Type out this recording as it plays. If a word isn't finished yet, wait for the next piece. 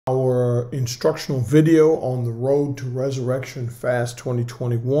instructional video on the Road to Resurrection Fast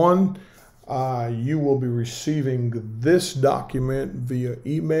 2021. You will be receiving this document via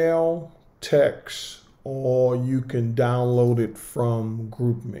email, text, or you can download it from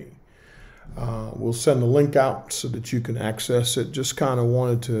GroupMe. We'll send the link out so that you can access it. Just kind of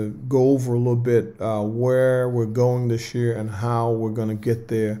wanted to go over a little bit where we're going this year and how we're going to get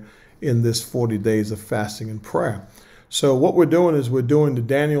there in this 40 days of fasting and prayer. So what we're doing is we're doing the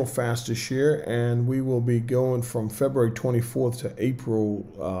Daniel fast this year, and we will be going from February 24th to April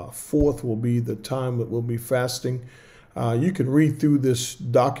 4th will be the time that we'll be fasting. You can read through this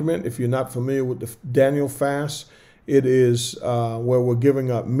document if you're not familiar with the Daniel fast. It is where we're giving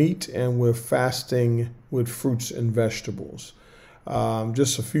up meat and we're fasting with fruits and vegetables.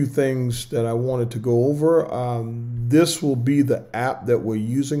 Just a few things that I wanted to go over. This will be the app that we're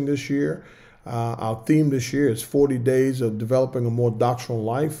using this year. Our theme this year is 40 days of developing a more doctrinal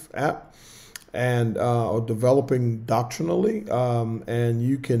life app and or developing doctrinally. And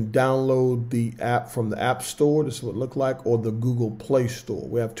you can download the app from the App Store. This is what it looks like, or the Google Play Store.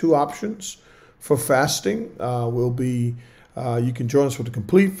 We have two options for fasting. You can join us for the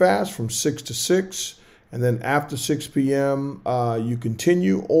complete fast from 6 to 6. And then after 6 p.m., you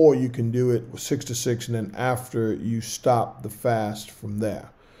continue, or you can do it 6 to 6, and then after you stop the fast from there.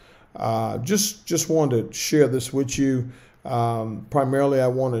 Just wanted to share this with you. Primarily, I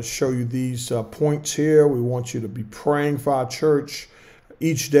want to show you these points here. We want you to be praying for our church.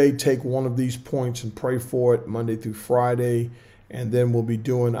 Each day, take one of these points and pray for it Monday through Friday. And then we'll be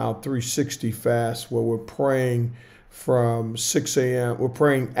doing our 360 fast where we're praying from 6 a.m. We're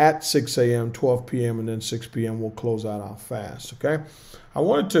praying at 6 a.m., 12 p.m., and then 6 p.m. we'll close out our fast, okay? I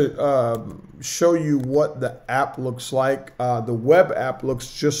wanted to show you what the app looks like. The web app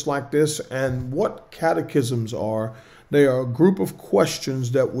looks just like this, and what catechisms are. They are a group of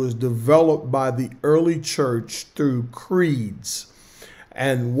questions that was developed by the early church through creeds.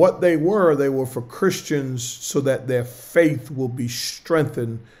 And what they were for Christians so that their faith will be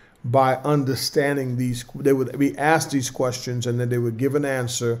strengthened by understanding these. They would be asked these questions, and then they would give an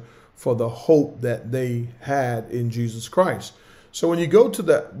answer for the hope that they had in Jesus Christ. So when you go to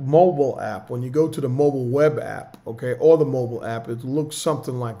the mobile app, when you go to the mobile web app, okay, or the mobile app, it looks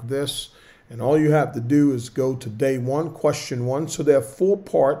something like this. And all you have to do is go to day one, question one. So there are 4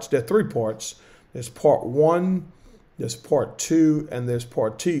 parts. There are 3 parts. There's part 1, there's part 2, and there's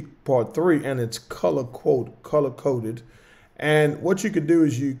part 3, and it's color-coded. And what you can do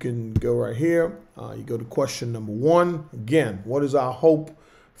is you can go right here. You go to question number 1. Again, what is our hope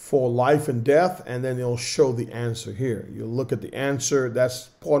for life and death? And then it'll show the answer here. You'll look at the answer. That's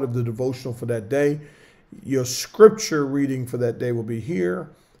part of the devotional for that day. Your scripture reading for that day will be here.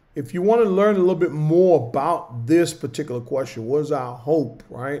 If you want to learn a little bit more about this particular question, what is our hope,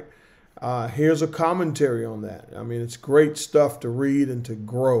 right? Here's a commentary on that. I mean, it's great stuff to read and to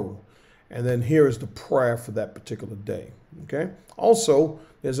grow. And then here is the prayer for that particular day. Okay. Also,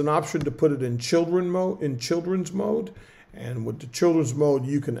 there's an option to put it in children's mode. And with the children's mode,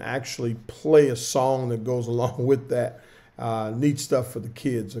 you can actually play a song that goes along with that. Neat stuff for the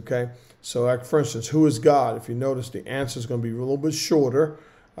kids. Okay. So, like, for instance, who is God? If you notice, the answer is going to be a little bit shorter.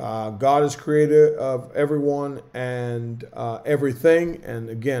 God is creator of everyone and everything. And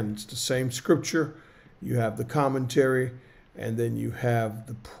again, it's the same scripture. You have the commentary, and then you have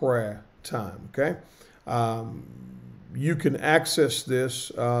the prayer time. Okay. You can access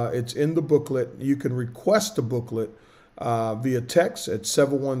this. It's in the booklet. You can request the booklet via text at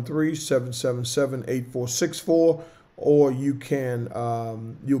 713-777-8464, or you can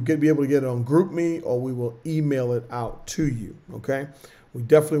you'll be able to get it on GroupMe, or we will email it out to you. Okay. We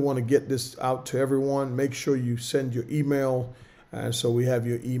definitely want to get this out to everyone. Make sure you send your email, so we have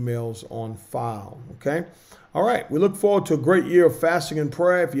your emails on file. Okay. All right. We look forward to a great year of fasting and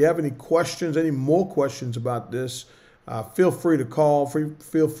prayer. If you have any questions, any more questions about this, feel free to call,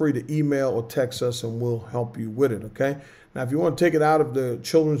 feel free to email or text us, and we'll help you with it, okay? Now, if you want to take it out of the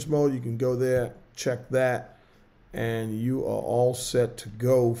children's mode, you can go there, check that, and you are all set to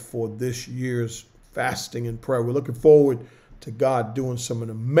go for this year's fasting and prayer. We're looking forward to God doing some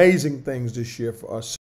amazing things this year for us.